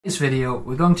In this video,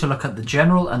 we're going to look at the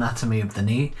general anatomy of the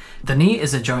knee. The knee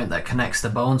is a joint that connects the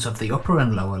bones of the upper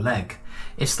and lower leg.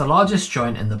 It's the largest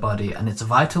joint in the body and it's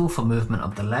vital for movement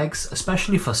of the legs,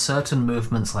 especially for certain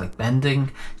movements like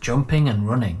bending, jumping and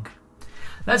running.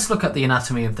 Let's look at the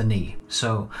anatomy of the knee.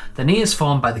 So, the knee is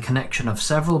formed by the connection of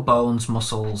several bones,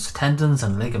 muscles, tendons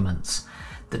and ligaments.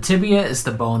 The tibia is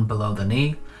the bone below the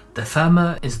knee. The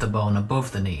femur is the bone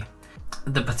above the knee.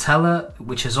 The patella,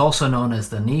 which is also known as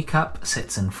the kneecap,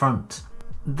 sits in front.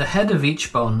 The head of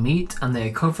each bone meet and they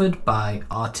are covered by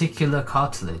articular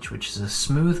cartilage, which is a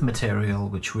smooth material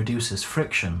which reduces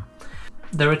friction.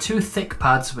 There are two thick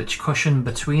pads which cushion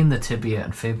between the tibia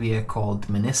and fibia called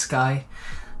menisci.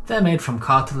 They're made from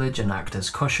cartilage and act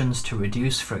as cushions to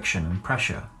reduce friction and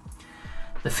pressure.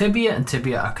 The fibia and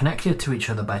tibia are connected to each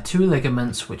other by two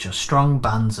ligaments which are strong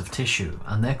bands of tissue,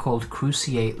 and they're called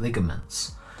cruciate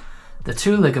ligaments. The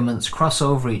two ligaments cross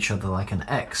over each other like an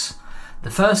X. The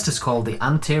first is called the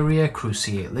anterior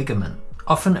cruciate ligament,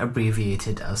 often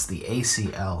abbreviated as the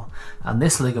ACL, and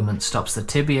this ligament stops the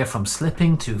tibia from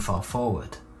slipping too far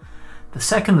forward. The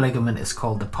second ligament is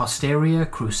called the posterior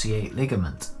cruciate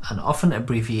ligament, and often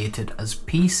abbreviated as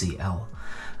PCL,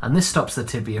 and this stops the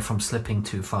tibia from slipping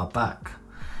too far back.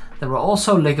 There are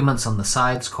also ligaments on the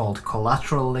sides called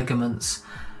collateral ligaments,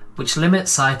 which limit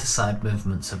side-to-side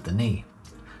movements of the knee.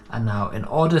 And now, in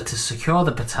order to secure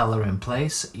the patella in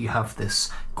place, you have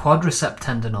this quadricep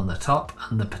tendon on the top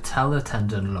and the patellar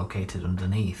tendon located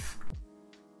underneath.